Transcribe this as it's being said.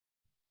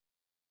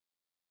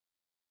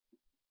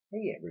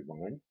Hey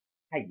everyone,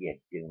 how you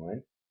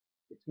doing?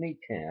 It's me,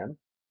 Tim,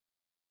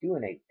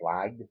 doing a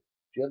vlog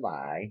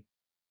July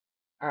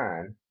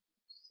on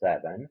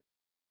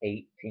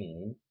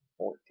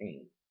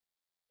 7/18/14.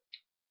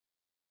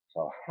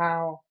 So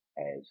how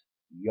has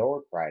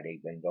your Friday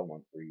been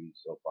going for you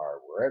so far,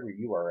 wherever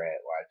you are at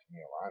watching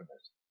me around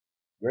this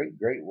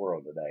great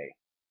world today?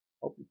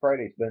 Hope your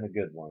Friday's been a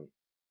good one.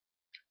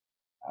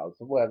 How's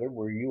the weather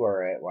where you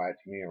are at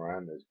watching me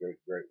around this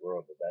great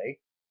world today?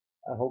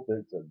 I hope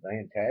it's a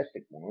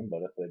fantastic one,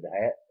 but if it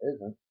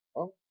isn't,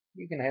 well,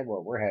 you can have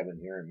what we're having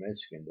here in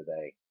Michigan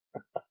today.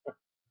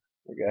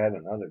 We're gonna have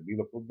another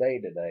beautiful day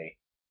today.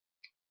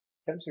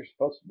 Temps are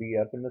supposed to be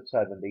up in the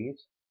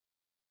 70s.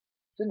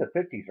 It's in the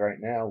 50s right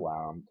now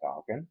while I'm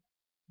talking.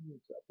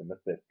 It's up in the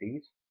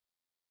 50s.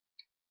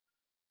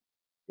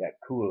 Got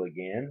cool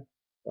again,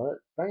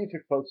 but things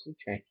are supposed to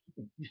change.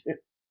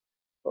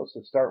 Supposed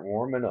to start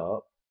warming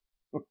up.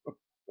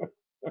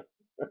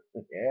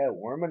 Yeah,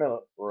 warming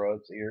up for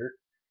us here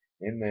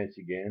in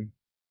Michigan.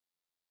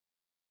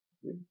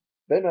 It's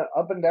been an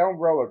up and down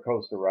roller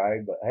coaster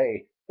ride, but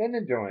hey, been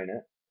enjoying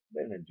it.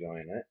 Been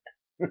enjoying it.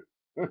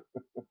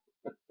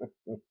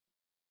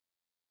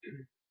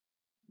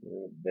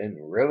 Been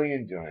really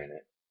enjoying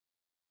it.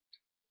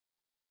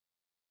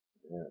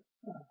 Yeah.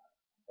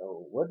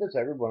 So, what does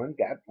everyone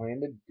got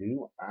planned to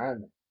do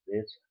on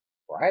this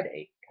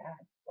Friday?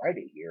 God,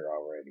 Friday here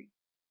already.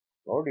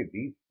 Lordy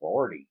be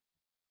 40.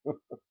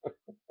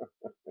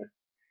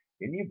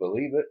 Can you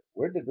believe it?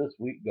 Where did this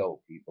week go,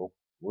 people?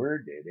 Where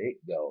did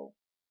it go?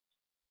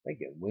 I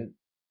think it went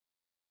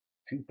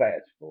too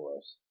fast for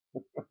us.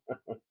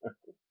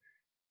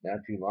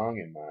 Not too long,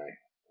 and my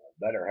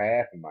better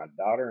half and my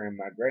daughter and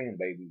my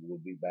grandbaby will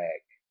be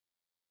back.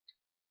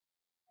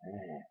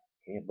 Ah,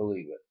 can't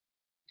believe it.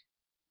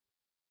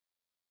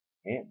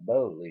 Can't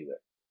believe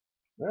it.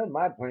 Well,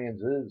 my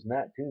plans is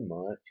not too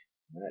much.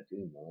 Not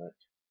too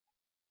much.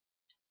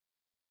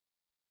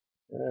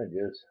 I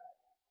just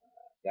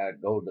gotta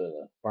go to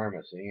the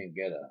pharmacy and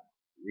get a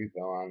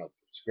refill on a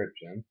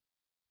prescription.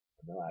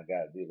 I know I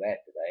gotta do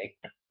that today.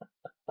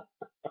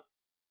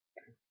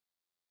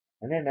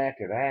 And then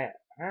after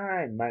that,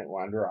 I might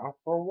wander off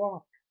for a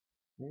walk.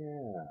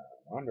 Yeah,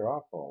 wander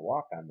off for a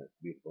walk on this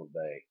beautiful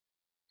day.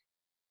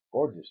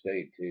 Gorgeous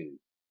day too.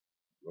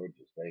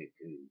 Gorgeous day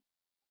too.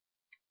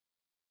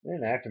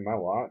 Then after my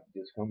walk,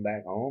 just come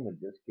back home and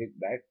just kick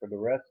back for the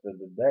rest of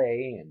the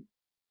day and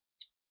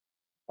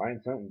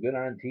find something good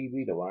on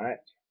TV to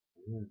watch.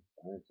 Find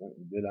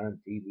something good on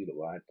TV to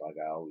watch like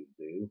I always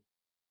do.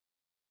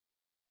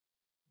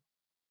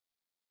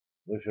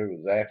 Wish there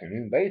was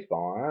afternoon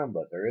baseball on,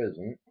 but there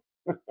isn't.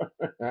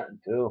 Not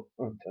until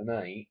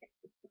tonight.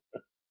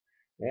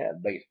 Yeah,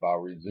 baseball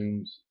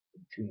resumes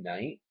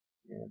tonight.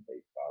 Yeah,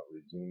 baseball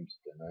resumes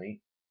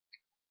tonight.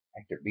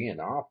 After being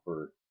off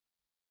for a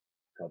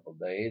couple of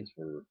days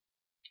for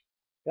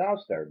the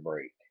All-Star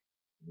break.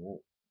 Yeah.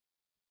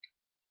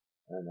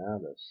 And now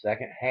the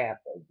second half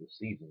of the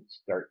season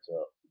starts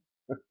up.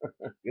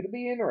 Gonna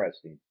be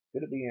interesting.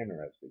 Gonna be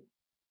interesting.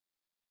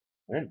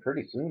 And then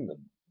pretty soon the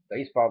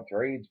baseball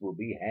trades will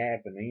be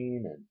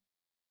happening, and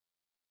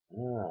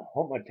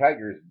hope my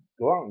Tigers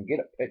go out and get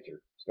a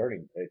pitcher,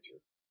 starting pitcher.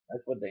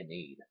 That's what they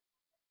need.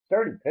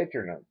 Starting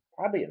pitcher and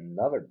probably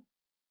another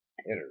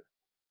hitter.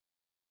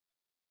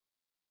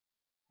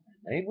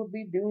 They will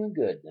be doing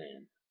good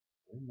then.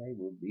 And they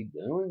will be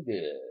doing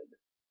good.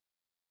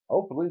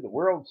 Hopefully the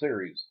World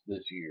Series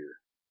this year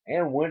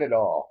and win it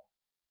all.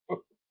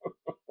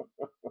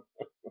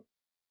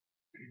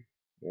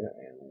 Yeah,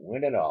 and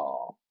win it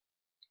all.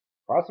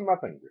 Crossing my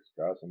fingers.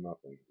 Crossing my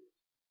fingers.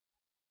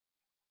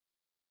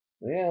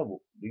 Yeah,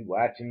 we'll be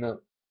watching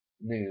the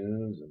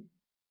news and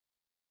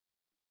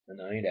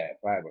tonight at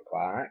 5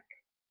 o'clock.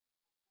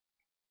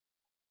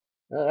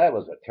 That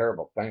was a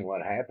terrible thing.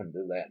 What happened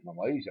to that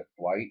Malaysia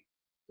flight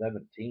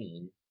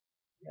 17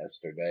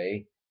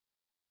 yesterday?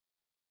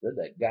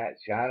 That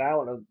got shot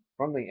out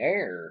from the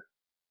air.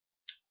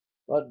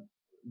 But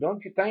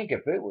don't you think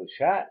if it was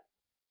shot,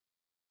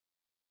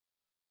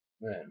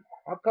 then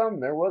how come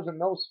there wasn't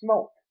no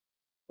smoke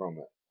from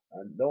it?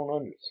 I don't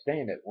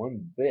understand it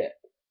one bit.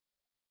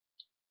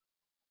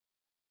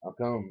 How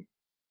come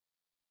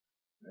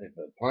if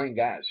a plane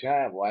got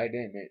shot, why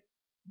didn't it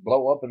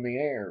blow up in the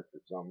air for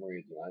some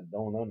reason? I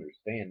don't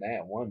understand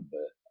that one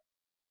bit.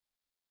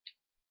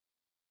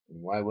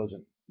 And why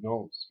wasn't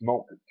no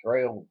smoke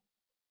trail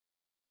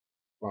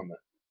from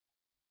it?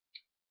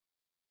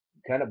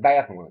 Kind of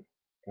baffling.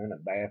 Kind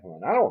of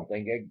baffling. I don't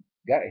think it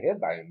got hit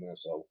by a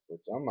missile for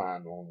some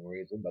unknown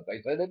reason, but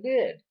they said it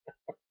did.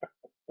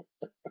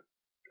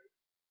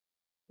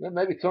 Then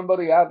maybe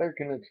somebody out there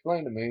can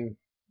explain to me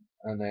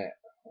on that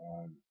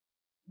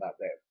about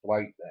that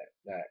flight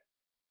that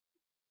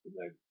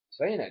they're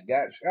saying it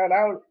got shot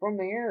out from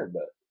the air,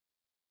 but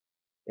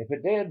if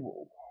it did,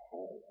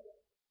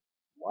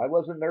 why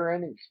wasn't there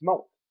any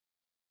smoke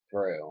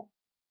trail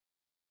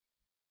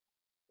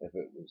if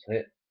it was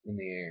hit in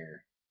the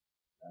air?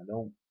 I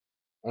don't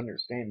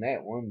understand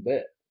that one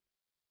bit.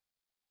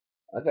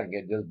 I think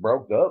it just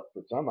broke up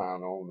for some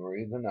unknown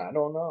reason. I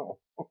don't know.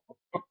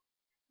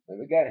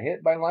 Maybe it got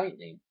hit by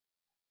lightning.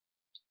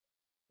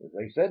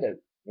 They said that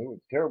there was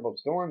terrible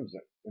storms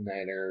in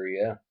that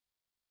area.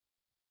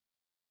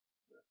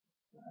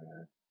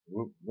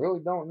 We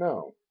really don't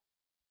know.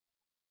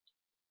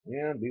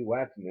 Yeah, I'll be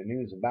watching the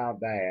news about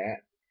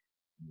that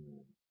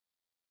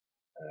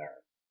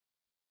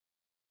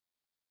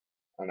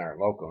on our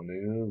local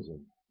news,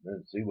 and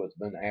then see what's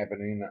been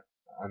happening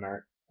on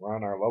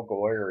around our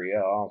local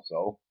area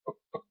also.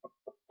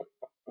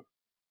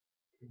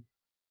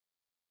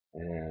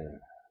 And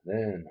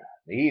then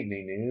the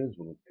evening news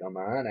will come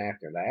on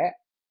after that.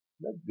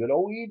 The good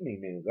old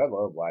evening news. I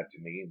love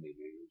watching the evening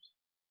news.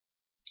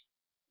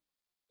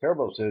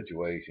 Terrible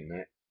situation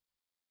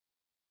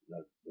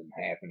that's been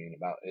happening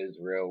about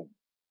Israel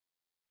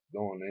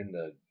going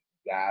into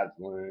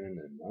Gosling,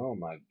 and oh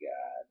my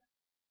God.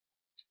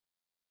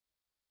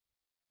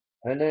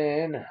 And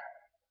then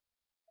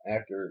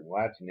after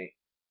watching the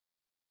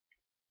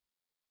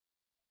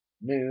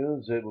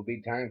news, it will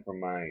be time for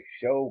my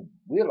show,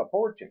 Wheel of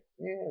Fortune.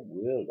 Yeah,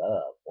 Wheel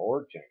of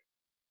Fortune.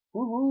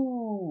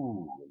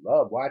 Woo!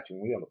 Love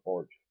watching Wheel of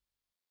Fortune.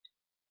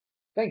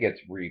 I think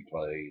it's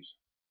replays.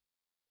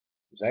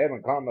 Because I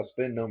haven't caught my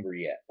spin number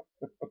yet.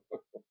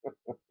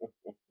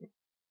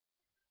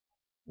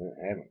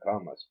 I haven't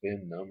caught my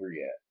spin number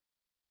yet.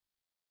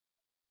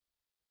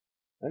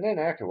 And then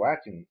after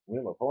watching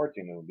Wheel of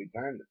Fortune, it will be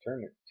time to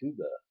turn it to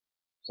the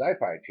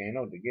Sci-Fi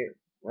Channel to get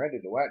ready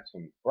to watch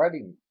some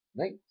Friday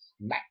Night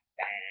SmackDown.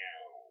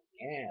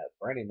 Yeah,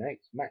 Friday Night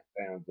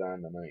SmackDown's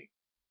on tonight.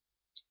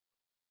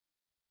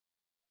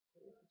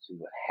 Let's see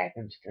what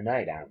happens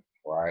tonight on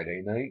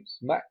Friday Night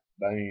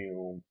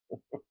SmackDown,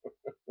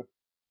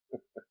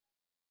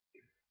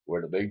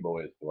 where the big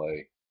boys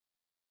play.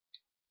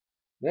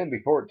 Then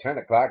before 10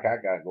 o'clock, I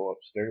gotta go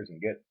upstairs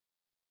and get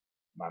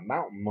my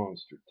Mountain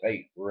Monster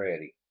tape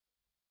ready.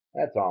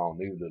 That's all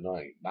new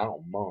tonight,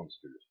 Mountain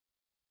Monsters.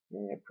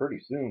 Yeah, pretty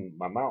soon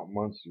my Mountain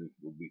Monsters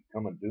will be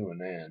coming to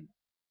an end.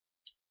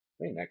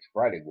 I think next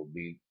Friday will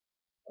be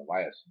the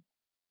last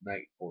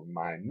night for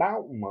my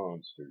Mountain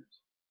Monsters.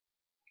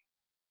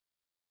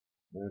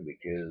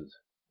 Because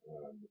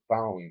the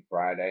following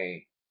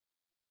Friday,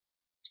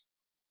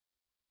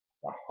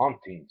 the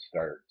hunting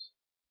starts.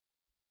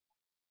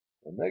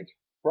 The next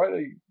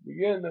Friday,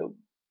 begin the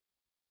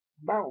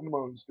Mountain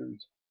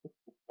Monsters.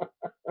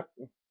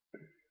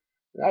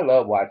 I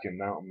love watching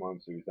Mountain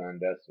Monsters on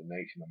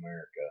Destination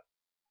America.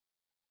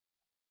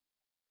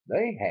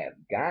 They have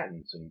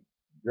gotten some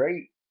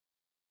great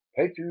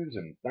pictures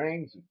and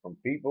things from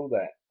people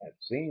that have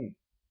seen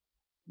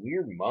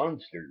weird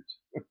monsters.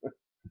 I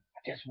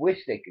just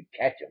wish they could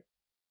catch them.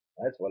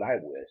 That's what I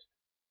wish.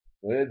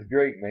 But it's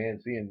great, man,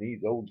 seeing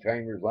these old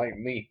timers like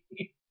me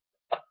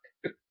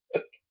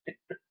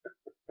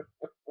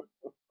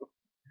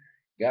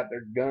got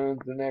their guns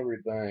and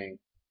everything.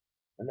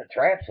 And the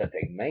traps that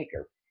they make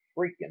are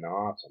freaking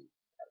awesome.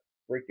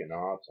 Freaking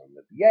awesome.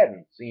 If you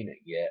haven't seen it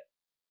yet,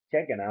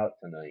 check it out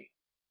tonight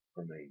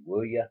for me,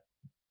 will ya?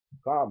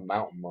 Called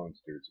Mountain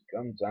Monsters. It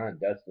comes on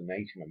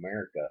Destination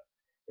America.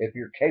 If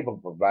your cable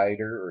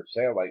provider or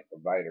satellite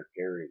provider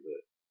carries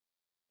it.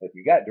 If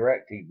you got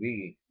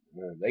DirecTV,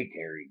 they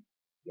carry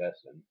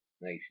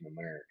Destination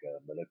America.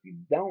 But if you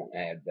don't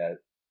have that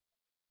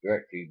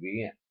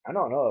DirecTV, I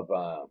don't know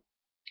if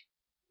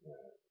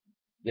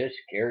Dish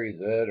carries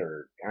it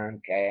or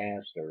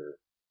Comcast or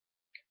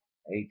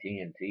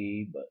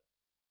AT&T, but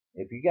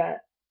if you got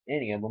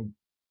any of them,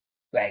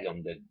 beg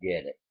them to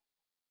get it.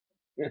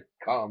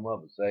 Call them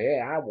up and say, hey,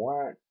 I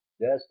want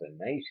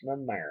Destination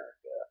America.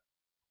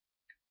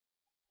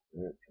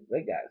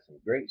 They got some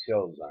great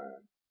shows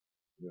on.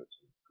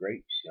 Some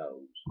great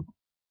shows.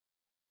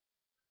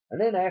 And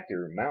then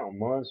after Mountain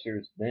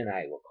Monsters, then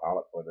I will call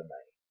it for the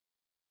night.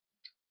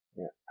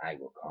 Yeah, I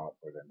will call it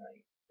for the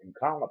night. And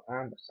call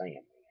upon the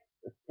Sandman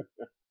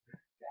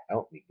to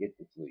help me get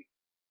to sleep.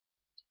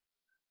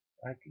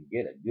 I can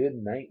get a good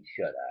night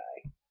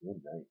shut-eye.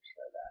 Good night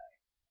shut-eye.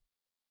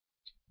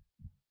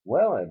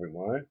 Well,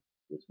 everyone,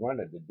 just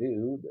wanted to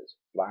do this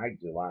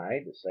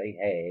VlogJuly to say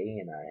hey,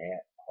 and I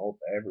hope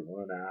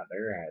everyone out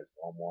there has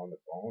one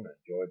wonderful and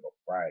enjoyable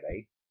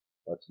Friday.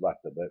 What's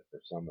left of it for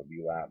some of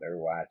you out there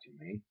watching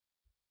me.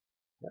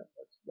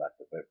 What's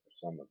left of it for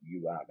some of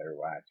you out there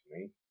watching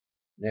me.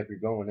 And if you're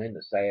going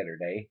into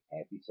Saturday,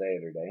 happy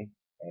Saturday.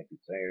 Happy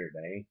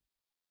Saturday.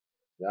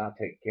 Y'all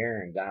take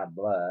care and God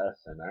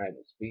bless. And I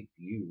will speak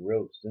to you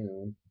real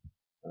soon.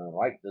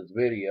 Like this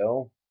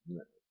video.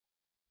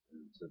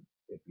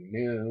 If you're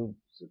new,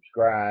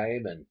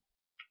 subscribe and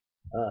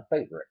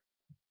favorite.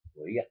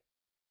 Will ya?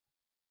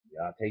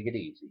 Y'all take it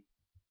easy.